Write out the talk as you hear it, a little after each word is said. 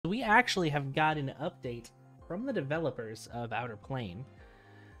we actually have got an update from the developers of Outerplane.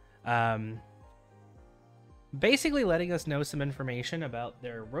 Basically letting us know some information about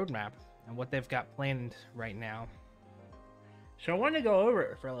their roadmap and what they've got planned right now. So I wanted to go over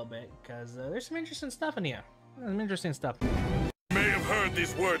it for a little bit, because there's some interesting stuff in here. Some interesting stuff. You may have heard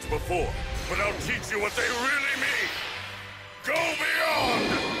these words before, but I'll teach you what they really mean. Go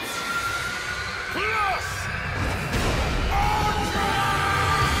beyond! Plus!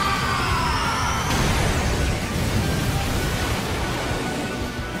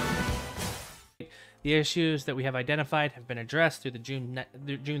 The issues that we have identified have been addressed through the June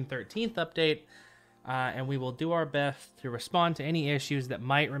 13th update, and we will do our best to respond to any issues that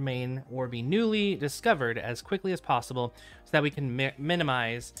might remain or be newly discovered as quickly as possible so that we can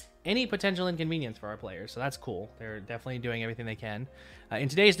minimize any potential inconvenience for our players. So that's cool. They're definitely doing everything they can. In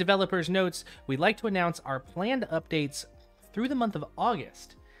today's developers' notes, we'd like to announce our planned updates through the month of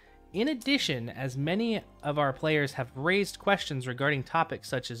August. In addition, as many of our players have raised questions regarding topics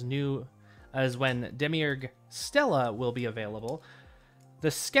such as when Demiurge Stella will be available, the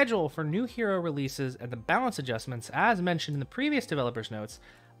schedule for new hero releases, and the balance adjustments, as mentioned in the previous developers' notes,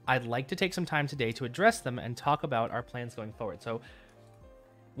 I'd like to take some time today to address them and talk about our plans going forward. So,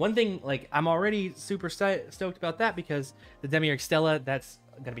 one thing, like, I'm already super stoked about that, because the Demiurge Stella, that's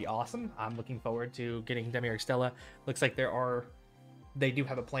going to be awesome. I'm looking forward to getting Demiurge Stella. Looks like they do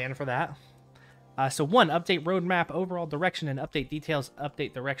have a plan for that. So 1, update roadmap, overall direction, and update details.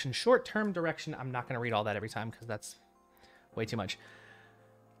 Update direction, short-term direction. I'm not going to read all that every time because that's way too much.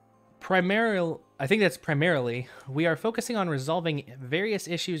 I think that's primarily, we are focusing on resolving various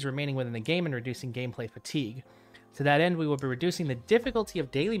issues remaining within the game and reducing gameplay fatigue. To that end, we will be reducing the difficulty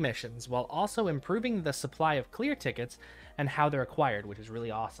of daily missions while also improving the supply of clear tickets and how they're acquired, which is really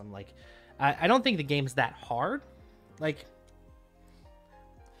awesome. Like, I don't think the game's that hard. Like,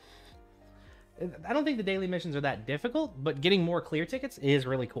 I don't think the daily missions are that difficult, but getting more clear tickets is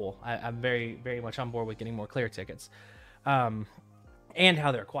really cool. I'm very, very much on board with getting more clear tickets. And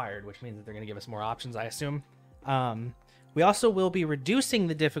how they're acquired, which means that they're going to give us more options, I assume. We also will be reducing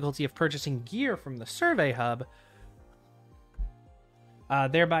the difficulty of purchasing gear from the survey hub,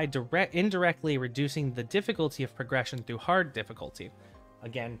 thereby indirectly reducing the difficulty of progression through hard difficulty.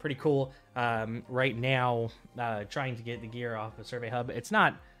 Again, pretty cool. Right now, trying to get the gear off the survey hub, it's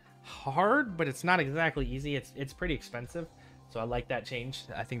not hard, but it's not exactly easy. It's pretty expensive, so I like that change.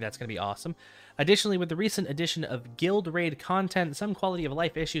 I think that's going to be awesome. Additionally, with the recent addition of guild raid content, some quality of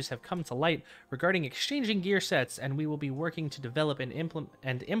life issues have come to light regarding exchanging gear sets, and we will be working to develop and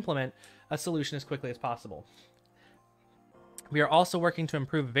implement a solution as quickly as possible. We are also working to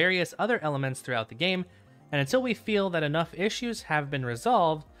improve various other elements throughout the game, and until we feel that enough issues have been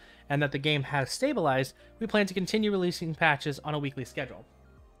resolved and that the game has stabilized, we plan to continue releasing patches on a weekly schedule.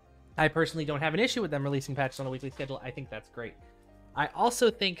 I personally don't have an issue with them releasing patches on a weekly schedule. I think that's great. I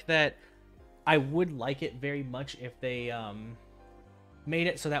also think that I would like it very much if they made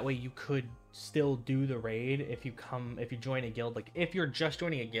it so that way you could still do the raid if you join a guild. Like, if you're just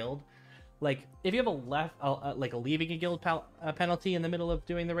joining a guild, like, if you have a leaving a guild penalty in the middle of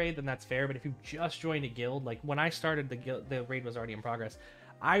doing the raid, then that's fair. But if you just joined a guild, like when I started the raid was already in progress.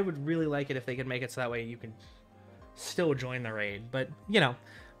 I would really like it if they could make it so that way you can still join the raid. But, you know,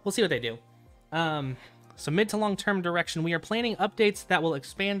 we'll see what they do. So mid to long-term direction, we are planning updates that will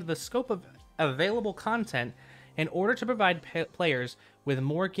expand the scope of available content in order to provide players with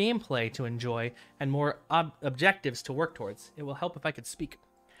more gameplay to enjoy and more objectives to work towards. It will help if I could speak.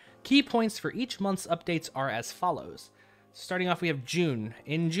 Key points for each month's updates are as follows. Starting off, we have June.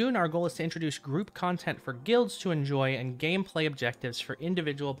 In June, our goal is to introduce group content for guilds to enjoy and gameplay objectives for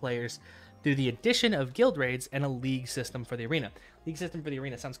individual players through the addition of guild raids and a league system for the arena. League system for the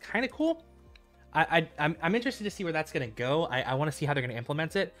arena sounds kind of cool. I'm interested to see where that's going to go. I want to see how they're going to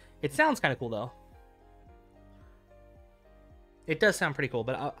implement it. It sounds kind of cool, though. It does sound pretty cool,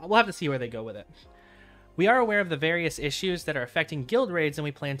 but we'll have to see where they go with it. We are aware of the various issues that are affecting guild raids, and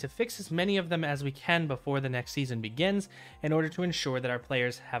we plan to fix as many of them as we can before the next season begins in order to ensure that our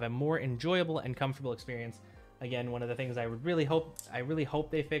players have a more enjoyable and comfortable experience. Again, one of the things I really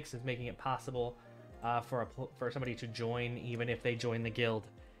hope they fix is making it possible for somebody to join, even if they join the guild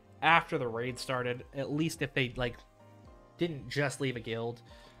after the raid started. At least if they didn't just leave a guild.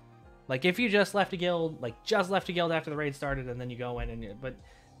 Like, if you just left a guild, after the raid started, and then you go in but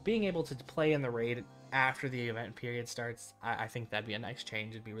being able to play in the raid after the event period starts, I think that'd be a nice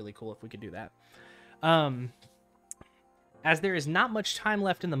change. It'd be really cool if we could do that. As there is not much time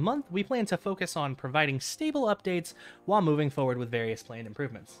left in the month, we plan to focus on providing stable updates while moving forward with various planned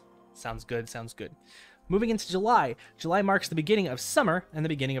improvements. Sounds good, sounds good. Moving into July, July marks the beginning of summer and the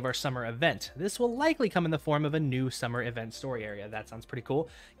beginning of our summer event. This will likely come in the form of a new summer event story area. That sounds pretty cool,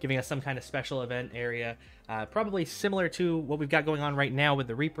 giving us some kind of special event area, probably similar to what we've got going on right now with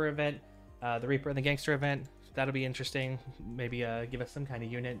the Reaper event, the Reaper and the Gangster event. That'll be interesting. Maybe give us some kind of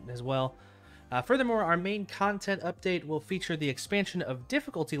unit as well. Furthermore, our main content update will feature the expansion of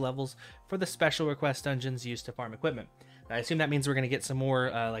difficulty levels for the special request dungeons used to farm equipment. I assume that means we're going to get some more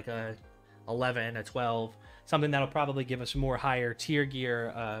like a 11, a 12, something that'll probably give us more higher tier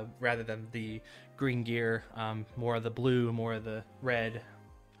gear rather than the green gear, more of the blue, more of the red.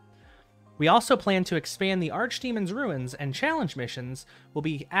 We also plan to expand the Archdemon's Ruins, and challenge missions will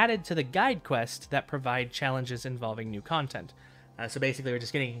be added to the guide quest that provide challenges involving new content. So basically we're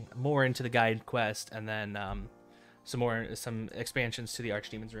just getting more into the guide quest, and then some expansions to the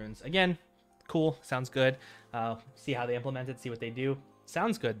Archdemon's Ruins. Again, cool, sounds good. See how they implement it, see what they do.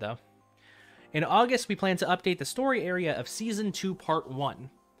 Sounds good though. In August, we plan to update the story area of Season 2 Part 1.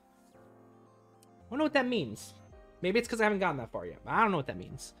 I wonder what that means. Maybe it's because I haven't gotten that far yet. I don't know what that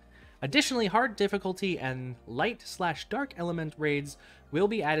means. Additionally, hard difficulty and light/dark element raids will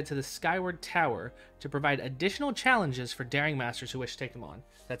be added to the Skyward Tower to provide additional challenges for daring masters who wish to take them on.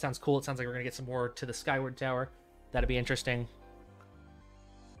 That sounds cool. It sounds like we're going to get some more to the Skyward Tower. That'd be interesting.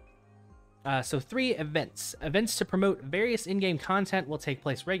 So 3 events. Events to promote various in-game content will take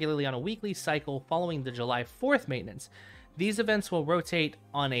place regularly on a weekly cycle following the July 4th maintenance. These events will rotate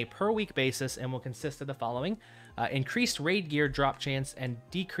on a per-week basis and will consist of the following. Increased raid gear drop chance and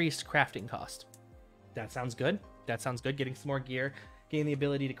decreased crafting cost. That sounds good. That sounds good. Getting some more gear, getting the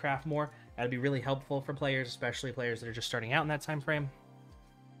ability to craft more. That'd be really helpful for players, especially players that are just starting out in that time frame.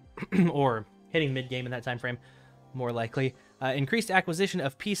 Or hitting mid-game in that time frame, more likely. Increased acquisition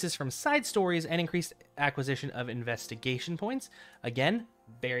of pieces from side stories and increased acquisition of investigation points. Again,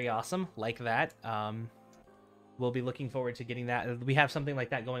 very awesome. Like that. We'll be looking forward to getting that. We have something like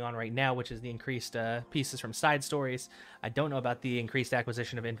that going on right now, which is the increased pieces from side stories. I don't know about the increased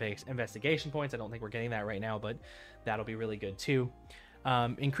acquisition of investigation points. I don't think we're getting that right now, but that'll be really good too.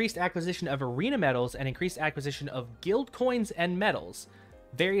 Increased acquisition of arena medals and increased acquisition of guild coins and medals.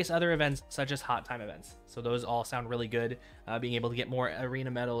 Various other events such as hot time events. So those all sound really good. Being able to get more arena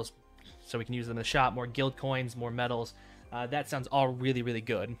medals so we can use them in the shop, more guild coins, more medals. That sounds all really, really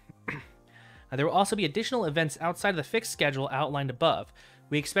good. There will also be additional events outside of the fixed schedule outlined above.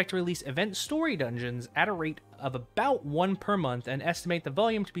 We expect to release event story dungeons at a rate of about 1 per month and estimate the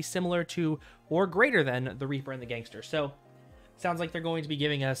volume to be similar to or greater than the Reaper and the Gangster. So, sounds like they're going to be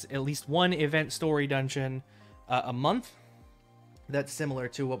giving us at least 1 event story dungeon a month. That's similar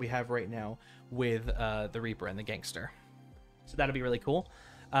to what we have right now with the Reaper and the Gangster. So that'll be really cool.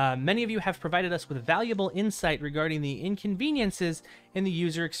 Many of you have provided us with valuable insight regarding the inconveniences in the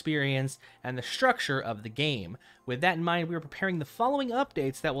user experience and the structure of the game. With that in mind, we are preparing the following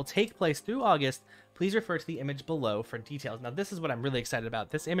updates that will take place through August. Please refer to the image below for details. Now, this is what I'm really excited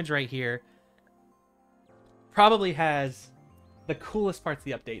about. This image right here probably has the coolest parts of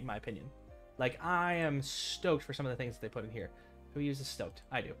the update, in my opinion. Like, I am stoked for some of the things that they put in here. Who uses stoked?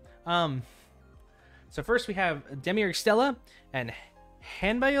 I do. So first we have Demiurge Stella and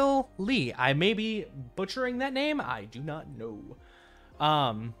Hanbail Lee. I may be butchering that name. I do not know.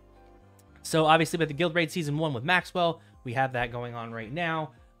 So obviously with the Guild Raid Season 1 with Maxwell, we have that going on right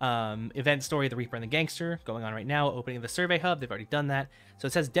now. Event story, The Reaper and the Gangster, going on right now. Opening of the Survey Hub, they've already done that. So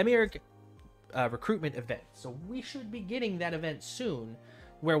it says Demiurge recruitment event. So we should be getting that event soon,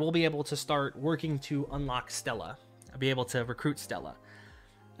 where we'll be able to start working to unlock Stella. I'll be able to recruit Stella.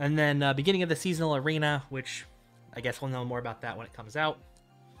 And then beginning of the seasonal arena, which I guess we'll know more about that when it comes out.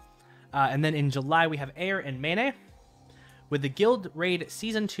 And then in July, we have Air and Mane, with the Guild Raid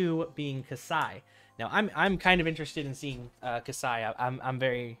Season 2 being Kasai. Now, I'm kind of interested in seeing Kasai. I'm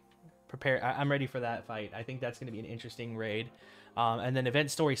very prepared. I'm ready for that fight. I think that's going to be an interesting raid. And then Event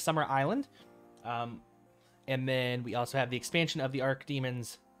Story Summer Island. And then we also have the expansion of the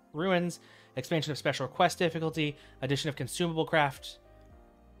Archdemon's Ruins, expansion of Special Request difficulty, addition of Consumable Craft.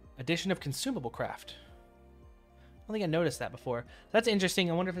 I don't think I noticed that before. That's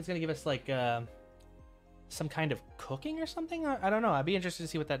interesting. I wonder if it's going to give us, like, some kind of cooking or something? I don't know. I'd be interested to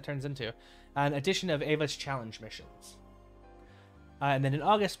see what that turns into. An addition of Ava's challenge missions. And then in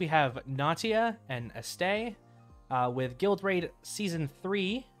August, we have Natia and Estee, with Guild Raid Season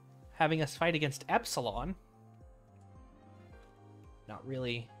 3 having us fight against Epsilon. Not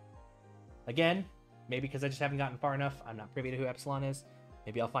really. Again, maybe because I just haven't gotten far enough. I'm not privy to who Epsilon is.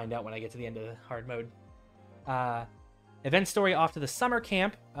 Maybe I'll find out when I get to the end of the hard mode. Event story off to the summer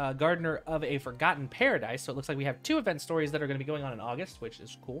camp, Gardener of a Forgotten Paradise. So it looks like we have 2 event stories that are going to be going on in August, which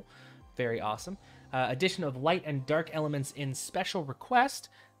is cool. Very awesome. Addition of light and dark elements in special request.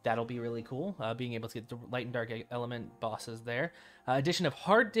 That'll be really cool, being able to get the light and dark element bosses there. Addition of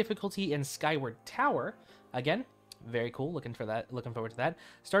hard difficulty in Skyward Tower. Again, very cool. Looking forward to that.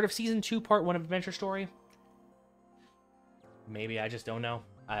 Start of Season 2, Part 1 of Adventure Story. Maybe, I just don't know.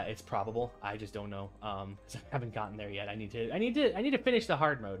 It's probable. I just don't know. 'Cause I haven't gotten there yet. I need to finish the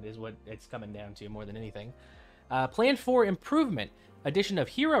hard mode is what it's coming down to more than anything. Plan for improvement. Addition of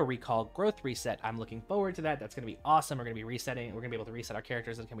hero recall, growth reset. I'm looking forward to that. That's going to be awesome. We're going to be resetting. We're going to be able to reset our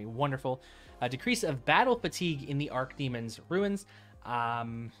characters. That's going to be wonderful. Decrease of battle fatigue in the Archdemon's Ruins.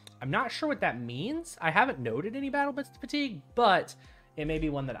 I'm not sure what that means. I haven't noted any battle fatigue, but it may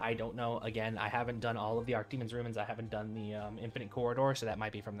be one that I don't know. Again, I haven't done all of the Archdemon's Ruins. I haven't done the Infinite Corridor, so that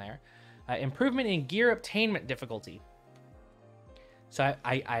might be from there. Improvement in gear obtainment difficulty. So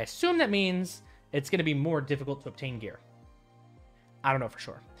I assume that means it's going to be more difficult to obtain gear. I don't know for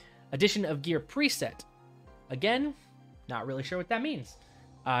sure. Addition of gear preset. Again, not really sure what that means.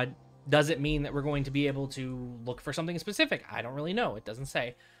 Does it mean that we're going to be able to look for something specific? I don't really know. It doesn't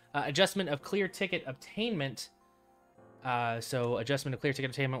say. Adjustment of clear ticket obtainment. So adjustment of clear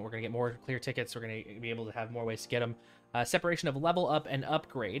ticket obtainment. We're going to get more clear tickets. We're going to be able to have more ways to get them. Separation of level up and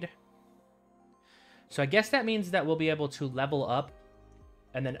upgrade. So I guess that means that we'll be able to level up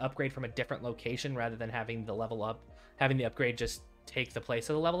and then upgrade from a different location rather than having the level up, having the upgrade just take the place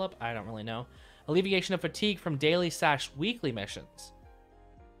of the level up. I don't really know. Alleviation of fatigue from daily/weekly missions.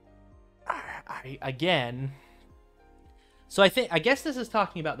 Again, so I guess this is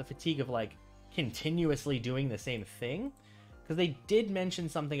talking about the fatigue of like continuously doing the same thing, because they did mention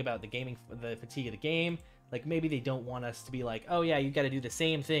something about the fatigue of the game. Like maybe they don't want us to be like, oh yeah, you got to do the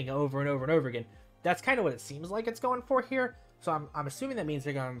same thing over and over and over again. That's kind of what it seems like it's going for here. So I'm assuming that means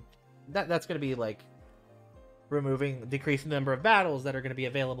they're going that's going to be like decreasing the number of battles that are going to be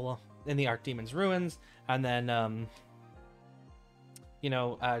available in the Archdemon's Ruins, and then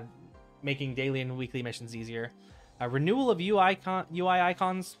making daily and weekly missions easier. Renewal of UI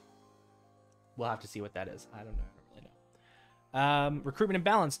icons. We'll have to see what that is. I don't really know. Recruitment and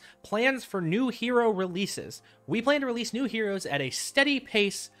balance. Plans for new hero releases. We plan to release new heroes at a steady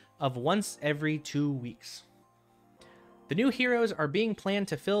pace of once every 2 weeks. The new heroes are being planned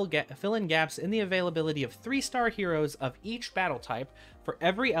to fill in gaps in the availability of 3-star heroes of each battle type for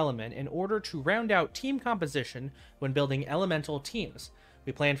every element in order to round out team composition when building elemental teams.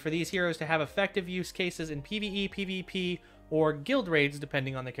 We plan for these heroes to have effective use cases in PvE, PvP, or guild raids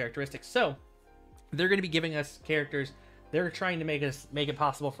depending on the characteristics. So, they're going to be giving us characters. They're trying to make it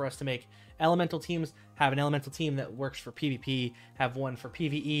possible for us to make elemental teams, have an elemental team that works for PvP, have one for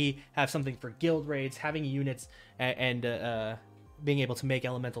PvE, have something for guild raids, having units, and being able to make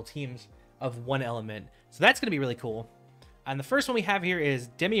elemental teams of one element. So that's going to be really cool. And the first one we have here is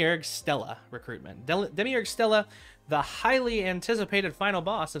Demiurge Stella recruitment. Demiurge Stella, the highly anticipated final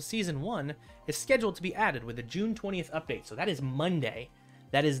boss of Season 1, is scheduled to be added with the June 20th update. So that is Monday.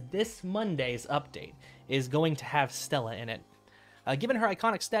 That is this Monday's update, is going to have Stella in it. Given her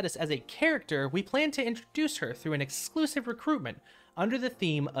iconic status as a character, we plan to introduce her through an exclusive recruitment under the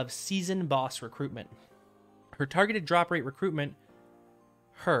theme of Season Boss Recruitment. Her targeted drop rate recruitment,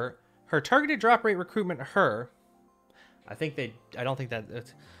 I don't think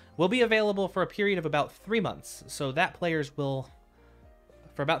that will be available for a period of about 3 months. So that players will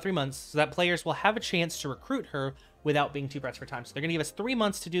have a chance to recruit her without being too pressed for time. So they're going to give us 3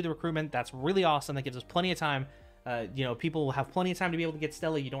 months to do the recruitment. That's really awesome. That gives us plenty of time. People will have plenty of time to be able to get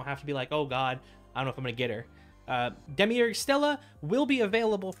Stella. You don't have to be like, oh god, I don't know if I'm going to get her. Demiurge Stella will be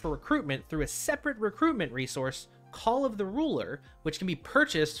available for recruitment through a separate recruitment resource, Call of the Ruler, which can be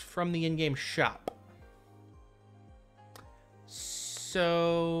purchased from the in-game shop.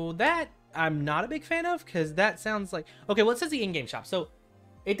 So that I'm not a big fan of, because that sounds like... Okay, well, it says the in-game shop. So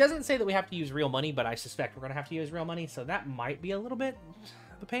it doesn't say that we have to use real money, but I suspect we're going to have to use real money, so that might be a little bit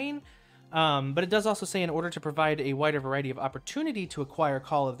of a pain. But it does also say in order to provide a wider variety of opportunity to acquire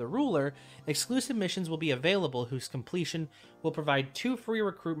Call of the Ruler, exclusive missions will be available whose completion will provide 2 free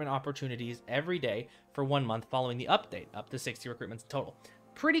recruitment opportunities every day for 1 month following the update, up to 60 recruitments in total.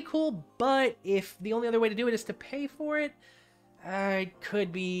 Pretty cool, but if the only other way to do it is to pay for it, it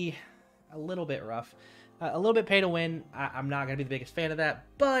could be a little bit rough. A little bit pay to win. I'm not going to be the biggest fan of that,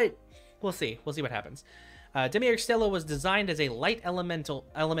 but we'll see. We'll see what happens. Demiurge Stella was designed as a light element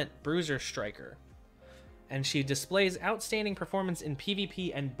bruiser striker, and she displays outstanding performance in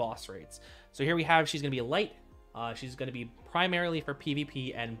PvP and boss raids. So here we have, she's going to be a light. She's going to be primarily for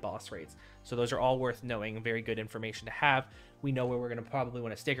PvP and boss raids. So those are all worth knowing. Very good information to have. We know where we're going to probably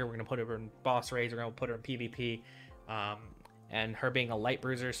want to stick her. We're going to put her in boss raids. We're going to put her in PvP. And her being a light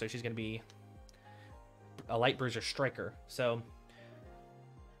bruiser, so she's going to be a light bruiser striker. So,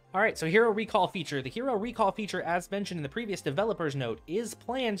 all right, so hero recall feature. The hero recall feature, as mentioned in the previous developer's note, is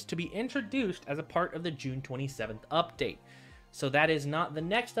planned to be introduced as a part of the June 27th update. So that is not the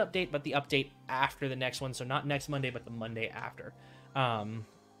next update, but the update after the next one. So not next Monday, but the Monday after.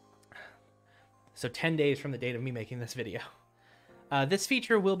 So 10 days from the date of me making this video. This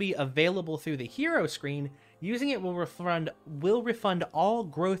feature will be available through the hero screen. Using it will refund all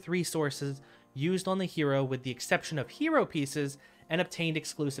growth resources used on the hero, with the exception of hero pieces, and obtained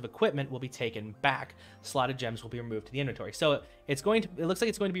exclusive equipment will be taken back. Slotted gems will be removed to the inventory. So it looks like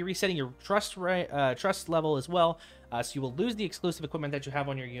it's going to be resetting your trust level as well. So you will lose the exclusive equipment that you have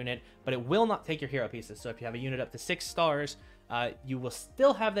on your unit, but it will not take your hero pieces. So if you have a unit up to 6 stars, you will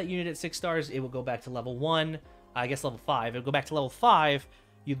still have that unit at 6 stars. It will go back to level 1, I guess level 5. It'll go back to level 5.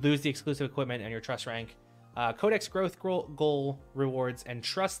 You lose the exclusive equipment and your trust rank. Codex growth goal rewards and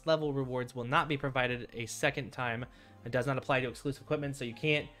trust level rewards will not be provided a second time. It does not apply to exclusive equipment, so you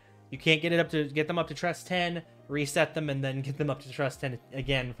can't get them up to trust 10, reset them, and then get them up to trust 10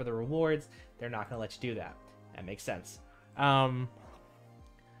 again for the rewards. They're not going to let you do that. That makes sense.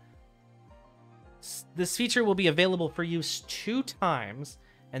 This feature will be available for use 2 times,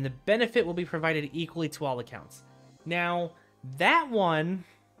 and the benefit will be provided equally to all accounts. Now, that one,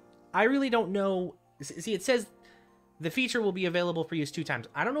 I really don't know. See, it says the feature will be available for use 2 times.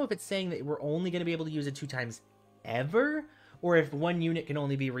 I don't know if it's saying that we're only going to be able to use it 2 times ever, or if one unit can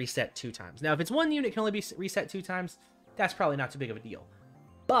only be reset 2 times. Now, if it's one unit can only be reset 2 times, that's probably not too big of a deal.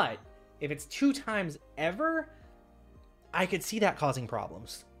 But if it's 2 times ever, I could see that causing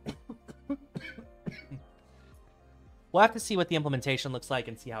problems. We'll have to see what the implementation looks like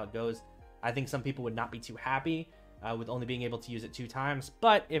and see how it goes. I think some people would not be too happy with only being able to use it 2 times.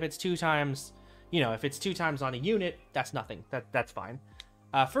 But if it's 2 times, if it's 2 times on a unit, that's nothing. That's fine.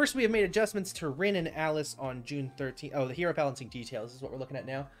 First, we have made adjustments to Rin and Alice on June 13th. Oh, the hero balancing details is what we're looking at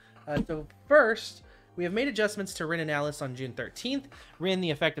now. So first, we have made adjustments to Rin and Alice on June 13th. Rin,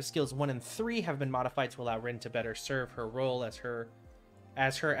 the effective skills 1 and 3 have been modified to allow Rin to better serve her role as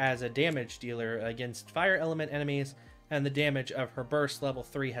a damage dealer against fire element enemies, and the damage of her burst level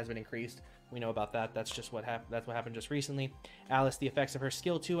 3 has been increased. We know about that. That's what happened just recently. Alice, the effects of her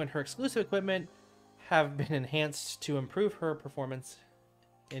skill 2 and her exclusive equipment have been enhanced to improve her performance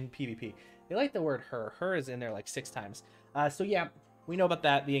in PvP. They like the word her. Her is in there like 6 times. So yeah, we know about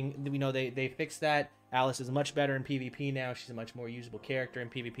that. We know they fixed that. Alice is much better in PvP now. She's a much more usable character in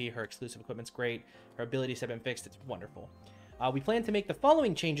PvP. Her exclusive equipment's great. Her abilities have been fixed. It's wonderful. We plan to make the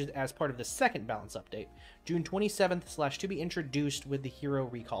following changes as part of the second balance update, June 27th / to be introduced with the hero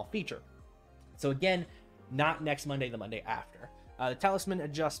recall feature. So again, not next Monday, the Monday after. The talisman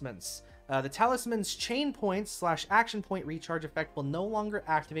adjustments. The talisman's chain points / action point recharge effect will no longer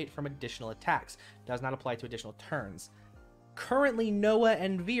activate from additional attacks. Does not apply to additional turns. Currently, Noah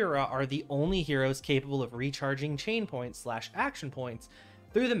and Vera are the only heroes capable of recharging chain points / action points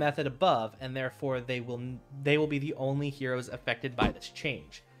through the method above, and therefore they will be the only heroes affected by this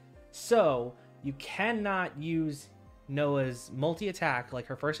change. So you cannot use Noah's multi-attack, like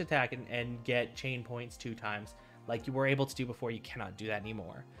her first attack, and get chain points 2 times like you were able to do before. You cannot do that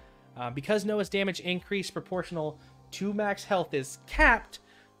anymore. Because Noah's damage increase proportional to max health is capped,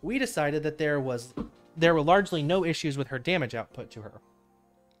 we decided that there were largely no issues with her damage output to her.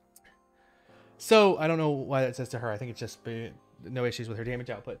 So I don't know why that says to her. I think it's just no issues with her damage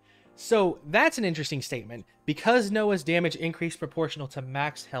output. So that's an interesting statement. Because Noah's damage increase proportional to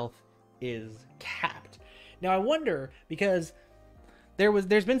max health is capped. Now I wonder, because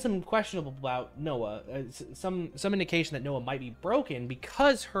there's been some questionable about Noah, some indication that Noah might be broken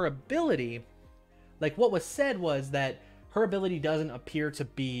because her ability, like what was said was that her ability doesn't appear to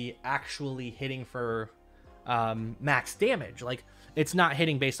be actually hitting for max damage. Like, it's not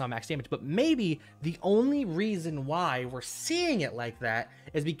hitting based on max damage, but maybe the only reason why we're seeing it like that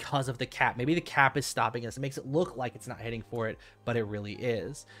is because of the cap. Maybe the cap is stopping us. It makes it look like it's not hitting for it, but it really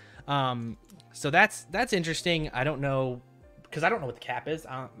is. So that's interesting. I don't know, because I don't know what the cap is.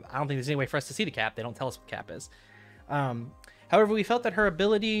 I don't think there's any way for us to see the cap. They don't tell us what the cap is. However, we felt that her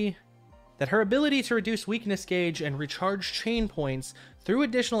ability to reduce weakness gauge and recharge chain points through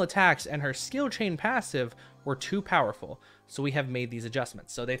additional attacks and her skill chain passive were too powerful. So we have made these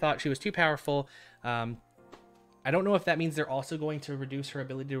adjustments. So they thought she was too powerful. I don't know if that means they're also going to reduce her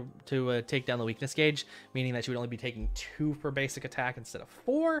ability to take down the weakness gauge, meaning that she would only be taking 2 per basic attack instead of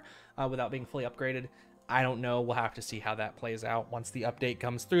 4 without being fully upgraded. I don't know. We'll have to see how that plays out once the update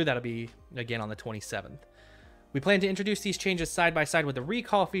comes through. That'll be, again, on the 27th. We plan to introduce these changes side by side with the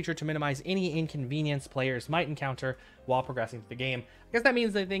recall feature to minimize any inconvenience players might encounter while progressing through the game. I guess that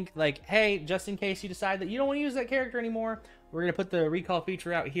means they think like, hey, just in case you decide that you don't want to use that character anymore, we're going to put the recall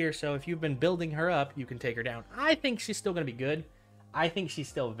feature out here, so if you've been building her up, you can take her down. I think she's still going to be good. I think she's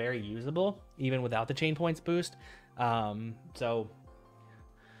still very usable, even without the chain points boost. While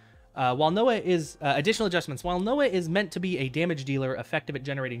Noah is additional adjustments. While Noah is meant to be a damage dealer effective at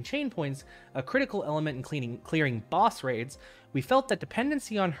generating chain points, a critical element in clearing boss raids, we felt that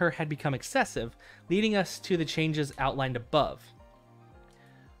dependency on her had become excessive, leading us to the changes outlined above.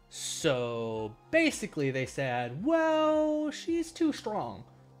 So basically they said, well, she's too strong.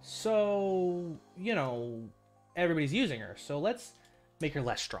 So, you know, everybody's using her. So let's make her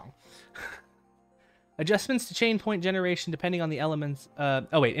less strong. Adjustments to chain point generation depending on the elements.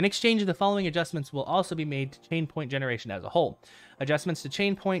 In exchange, the following adjustments will also be made to chain point generation as a whole. Adjustments to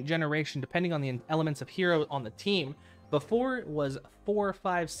chain point generation depending on the elements of hero on the team. Before it was 4,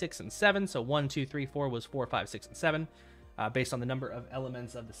 5, 6, and 7. So 1, 2, 3, 4 was 4, 5, 6, and 7. Based on the number of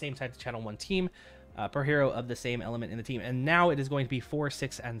elements of the same type to channel one team per hero of the same element in the team. And now it is going to be 4,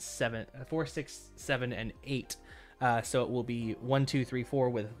 6, and 7. 4, 6, 7, and 8. So it will be 1, 2, 3, 4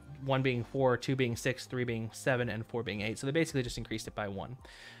 with 1 being 4, 2 being 6, 3 being 7, and 4 being 8. So they basically just increased it by 1.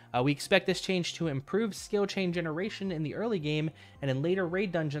 We expect this change to improve skill chain generation in the early game and in later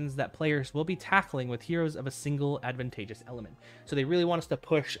raid dungeons that players will be tackling with heroes of a single advantageous element. So they really want us to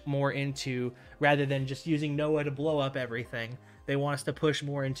push more into, rather than just using Noah to blow up everything, they want us to push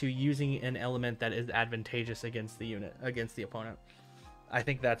more into using an element that is advantageous against the unit, against the opponent. I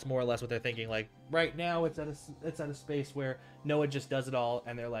think that's more or less what they're thinking. Like right now, it's at a space where Noah just does it all,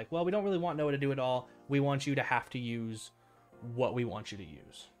 and they're like, well, we don't really want Noah to do it all. We want you to have to use what we want you to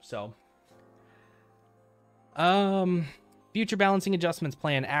use. So, future balancing adjustments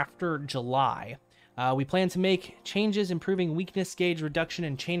plan after July. We plan to make changes improving weakness gauge reduction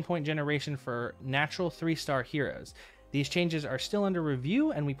and chain point generation for natural 3-star heroes. These changes are still under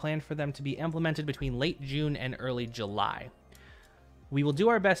review, and we plan for them to be implemented between late June and early July. We will do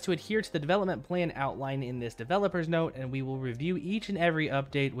our best to adhere to the development plan outlined in this developer's note, and we will review each and every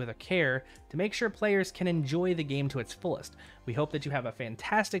update with a care to make sure players can enjoy the game to its fullest. We hope that you have a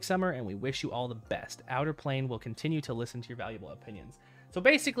fantastic summer, and we wish you all the best. Outerplane will continue to listen to your valuable opinions. So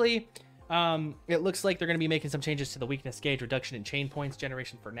basically, it looks like they're going to be making some changes to the weakness gauge reduction and chain points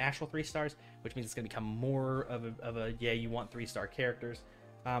generation for natural 3-stars, which means it's going to become more of a yeah, you want 3-star characters.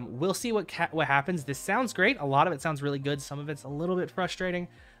 We'll see what happens. This sounds great. A lot of it sounds really good. Some of it's a little bit frustrating.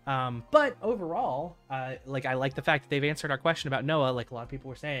 But overall, I like the fact that they've answered our question about Noah. Like a lot of people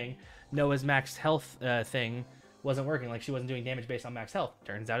were saying, Noah's max health thing wasn't working. Like she wasn't doing damage based on max health.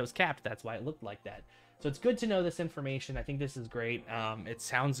 Turns out it was capped. That's why it looked like that. So it's good to know this information. I think this is great. It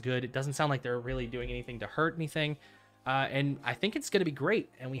sounds good. It doesn't sound like they're really doing anything to hurt anything. And I think it's going to be great.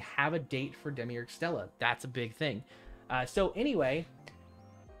 And we have a date for Demiurge Stella. That's a big thing. So anyway...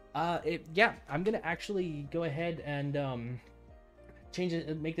 I'm gonna actually go ahead and change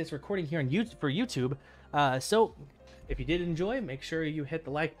it, make this recording here on for YouTube. So if you did enjoy, make sure you hit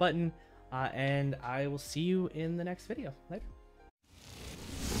the like button, and I will see you in the next video. Later.